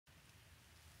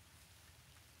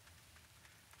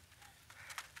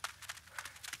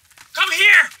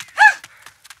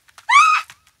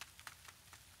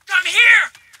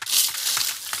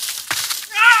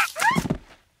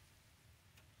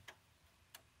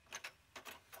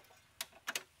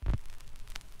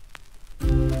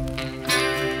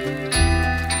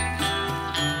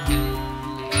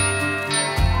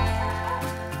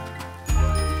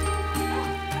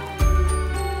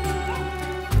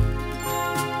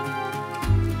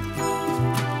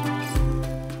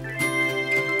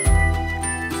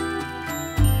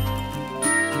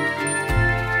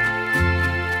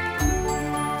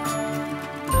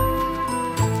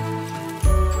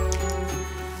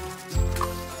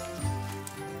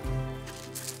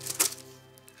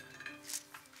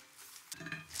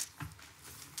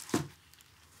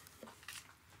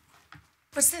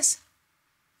What's this?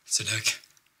 It's a duck.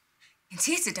 It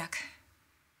is a duck.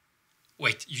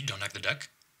 Wait, you don't like the duck?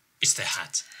 It's the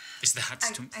hat. It's the hat.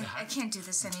 I can't do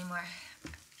this anymore.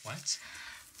 What?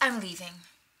 I'm leaving.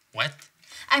 What?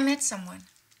 I met someone.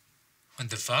 What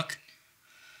the fuck?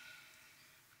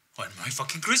 On my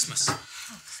fucking Christmas.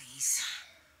 Oh, please.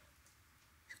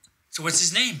 So what's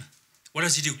his name? What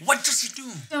does he do? What does he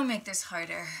do? Don't make this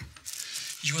harder.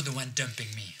 You're the one dumping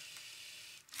me.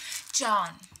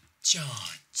 John. John.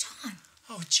 John.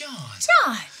 Oh, John.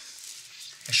 John!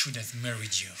 I should have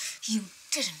married you. You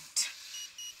didn't.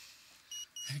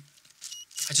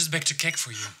 I just baked a cake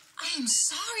for you. I am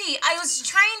sorry. I was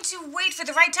trying to wait for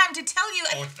the right time to tell you.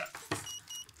 Oh,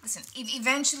 Listen,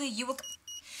 eventually you will...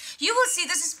 You will see.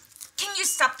 This is... Can you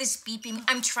stop this beeping?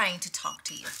 I'm trying to talk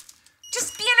to you.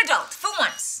 Just be an adult for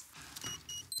once.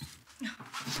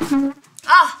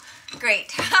 Oh,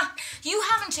 great. You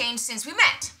haven't changed since we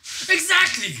met.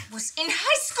 exactly! Was in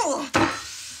high school.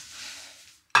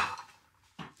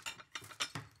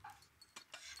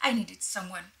 I needed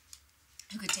someone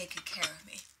who could take good care of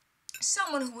me.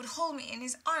 Someone who would hold me in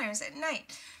his arms at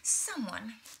night.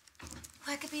 Someone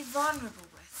who I could be vulnerable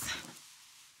with.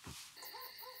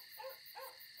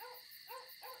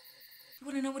 You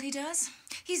want to know what he does?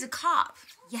 He's a cop.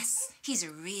 Yes, he's a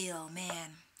real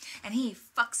man. And he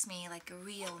fucks me like a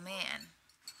real man.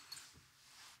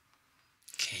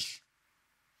 Cake.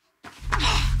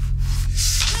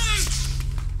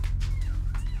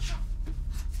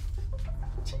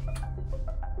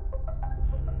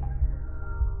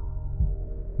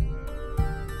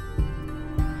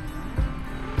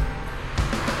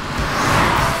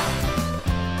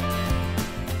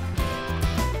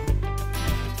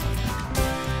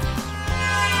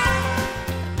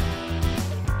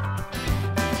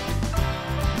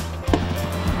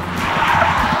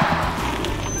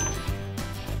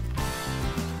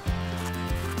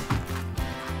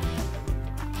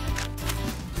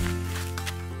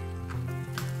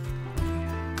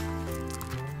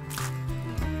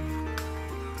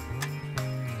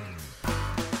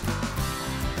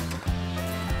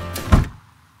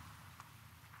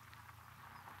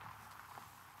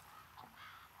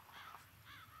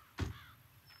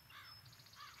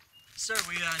 Sir,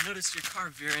 we noticed your car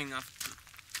veering off.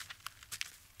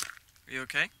 Are you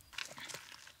okay?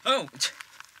 Oh,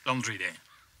 laundry day.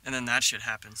 And then that shit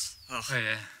happens. Ugh. Oh,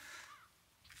 yeah.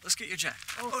 Let's get your jack.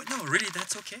 Oh, no, really,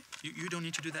 that's okay? You don't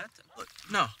need to do that? Look,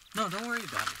 no, don't worry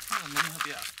about it. Come on, let me help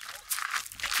you out.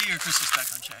 Get your Christmas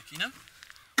back on track, you know?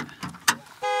 Come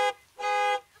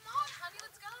on, honey,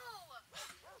 let's go.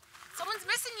 Someone's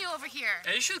missing you over here.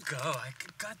 You should go. I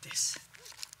got this.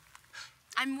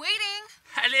 I'm waiting.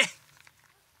 Allez.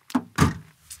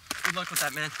 Good luck with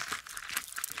that, man.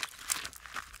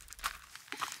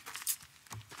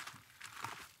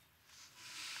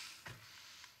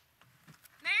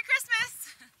 Merry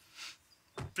Christmas.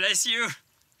 Bless you.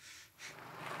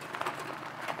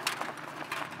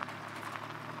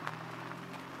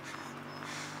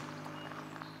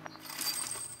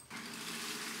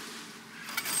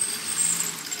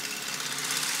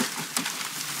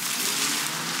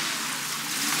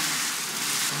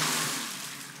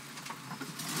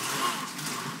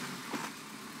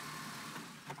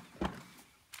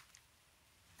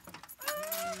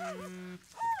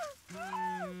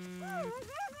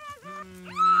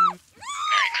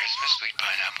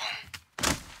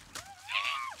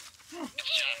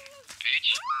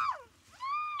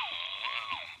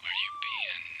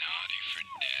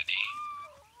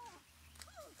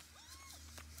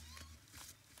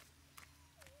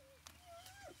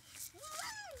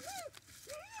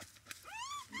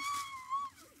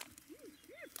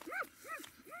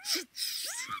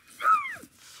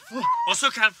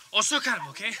 Also calm,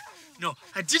 okay? No,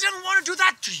 I didn't want to do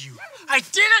that to you. I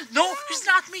didn't. No, it's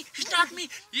not me. It's not me.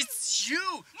 It's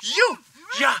you. You.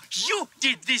 Yeah, you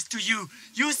did this to you.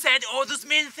 You said all those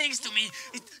mean things to me.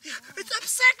 It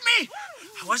upset me.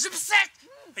 I was upset.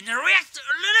 And I reacted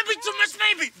a little bit too much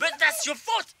maybe. But that's your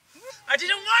fault. I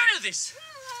didn't want to do this.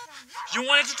 You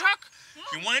wanted to talk?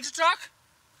 You wanted to talk?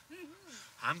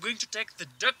 I'm going to take the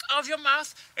duck out of your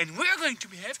mouth and we're going to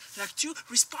behave like two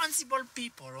responsible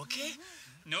people, okay?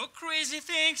 No crazy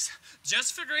things,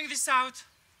 just figuring this out.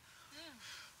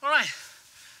 All right,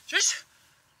 just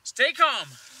stay calm. Out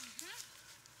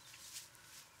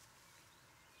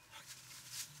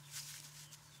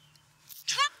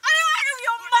of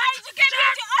your mind! You can't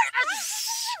get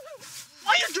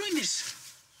Why are you doing this?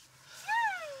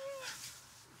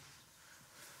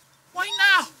 Why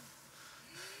now?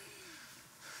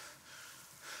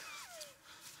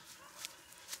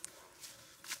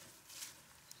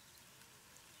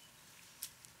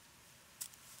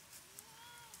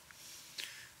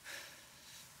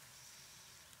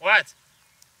 What?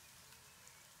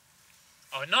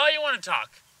 Oh, now you want to talk.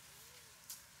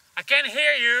 I can't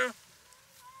hear you.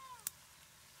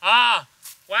 Ah,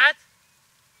 what?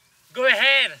 Go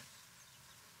ahead.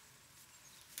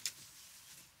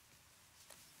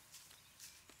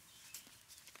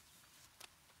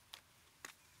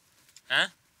 Huh?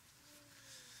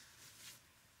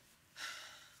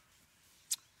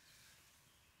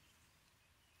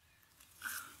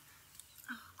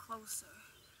 Closer.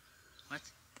 What?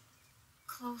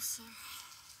 Closer.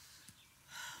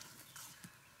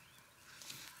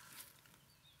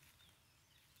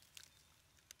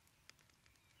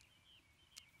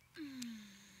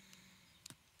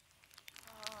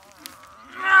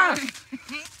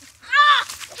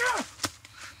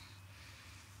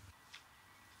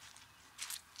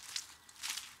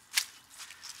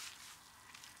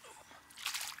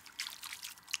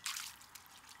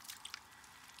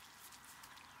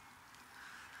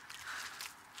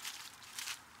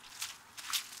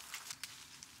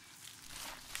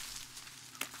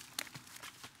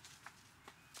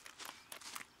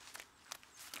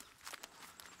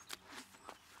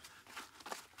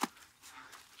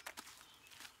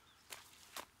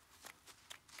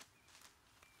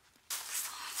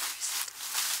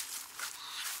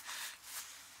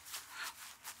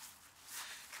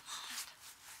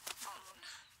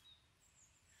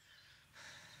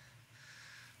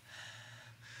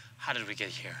 How did we get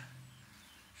here?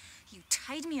 You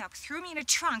tied me up, threw me in a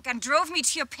trunk, and drove me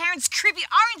to your parents' creepy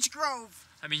orange grove.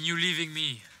 I mean, you leaving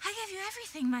me. I gave you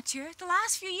everything, Mathieu. The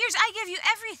last few years, I gave you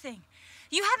everything.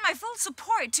 You had my full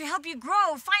support to help you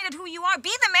grow, find out who you are,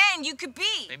 be the man you could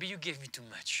be. Maybe you gave me too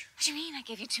much. What do you mean I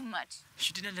gave you too much?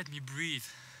 You didn't let me breathe.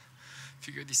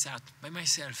 Figure this out by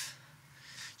myself.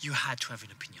 You had to have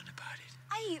an opinion about it.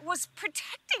 I was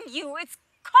protecting you. It's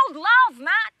called love,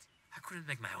 Matt. I couldn't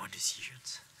make my own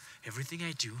decisions. Everything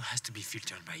I do has to be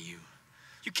filtered by you.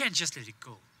 You can't just let it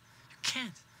go. You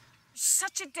can't. You're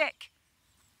such a dick.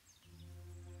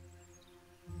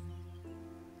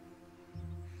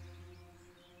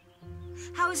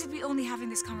 How is it we only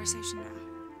having this conversation now?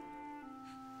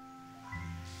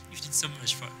 You did so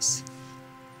much for us.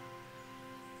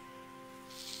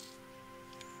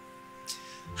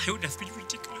 I would have been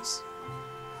ridiculous.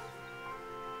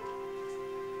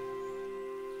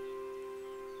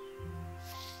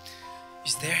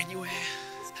 Is there anywhere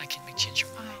I can make change your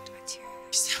mind? Mathieu.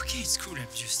 It's okay, it's cool. I'm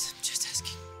just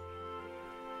asking.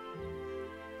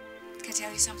 Can I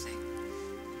tell you something?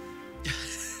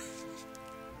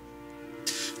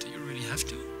 Do you really have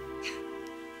to?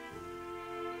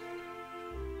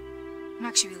 I'm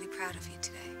actually really proud of you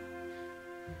today.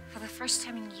 For the first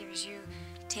time in years, you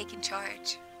taking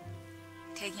charge,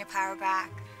 taking your power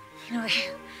back. You know,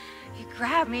 you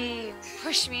grab me, you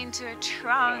push me into a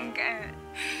trunk,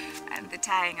 and the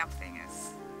tying up thing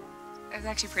it was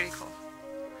actually pretty cool.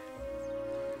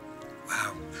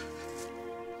 Wow.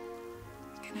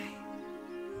 Good night.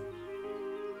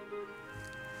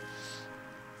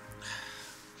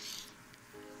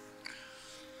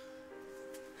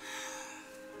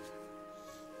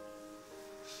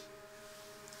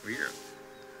 Weird.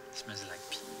 Smells like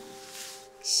pee.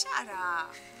 Shut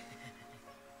up.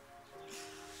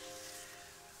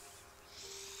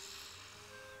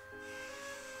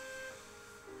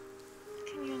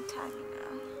 Can you untie me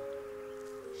now?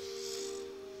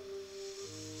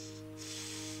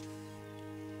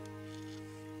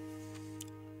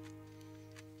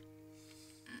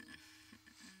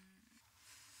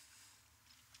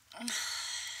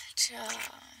 John.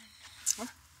 What?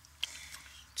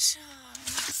 John.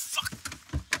 Fuck.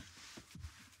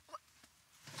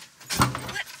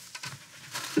 What?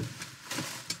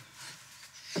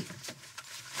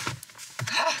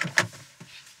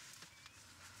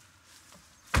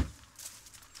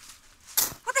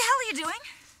 What the hell are you doing?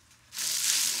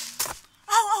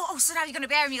 Oh, so now you're gonna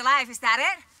bury me alive, is that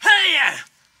it? Hey, yeah!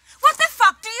 What the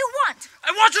fuck do you want?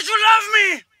 I want you to love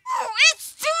me! Oh,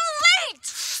 it's too late!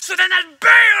 So then I'll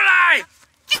bury you alive!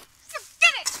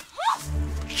 Forget it!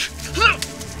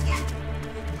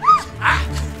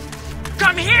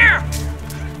 Come here!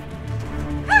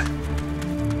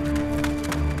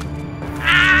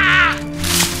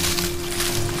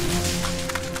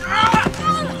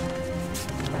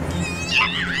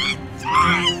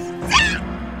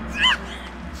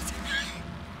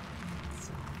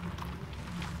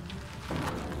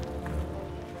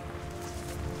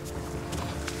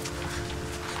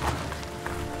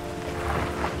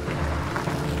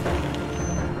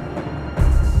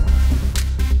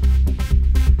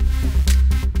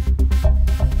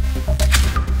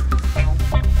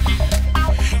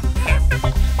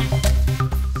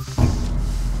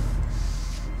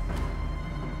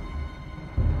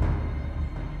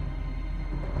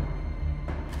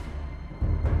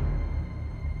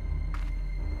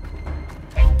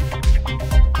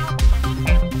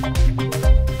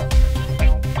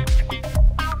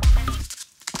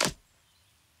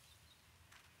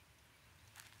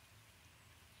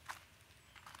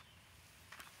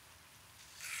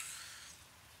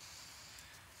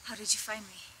 did you find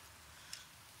me?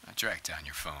 I tracked down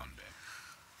your phone, babe.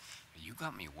 You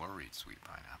got me worried, sweet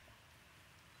pineapple.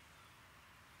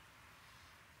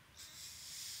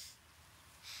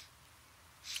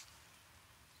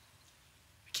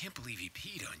 I can't believe he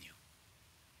peed on you.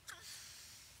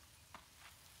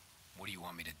 What do you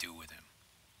want me to do with him?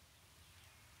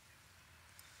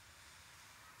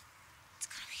 It's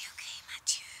gonna be okay,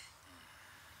 Mathieu.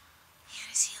 You're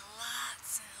gonna see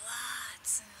lots and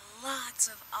lots and lots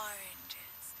of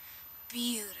oranges.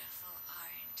 Beautiful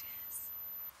oranges.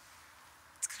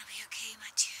 It's gonna be okay,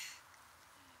 Mathieu.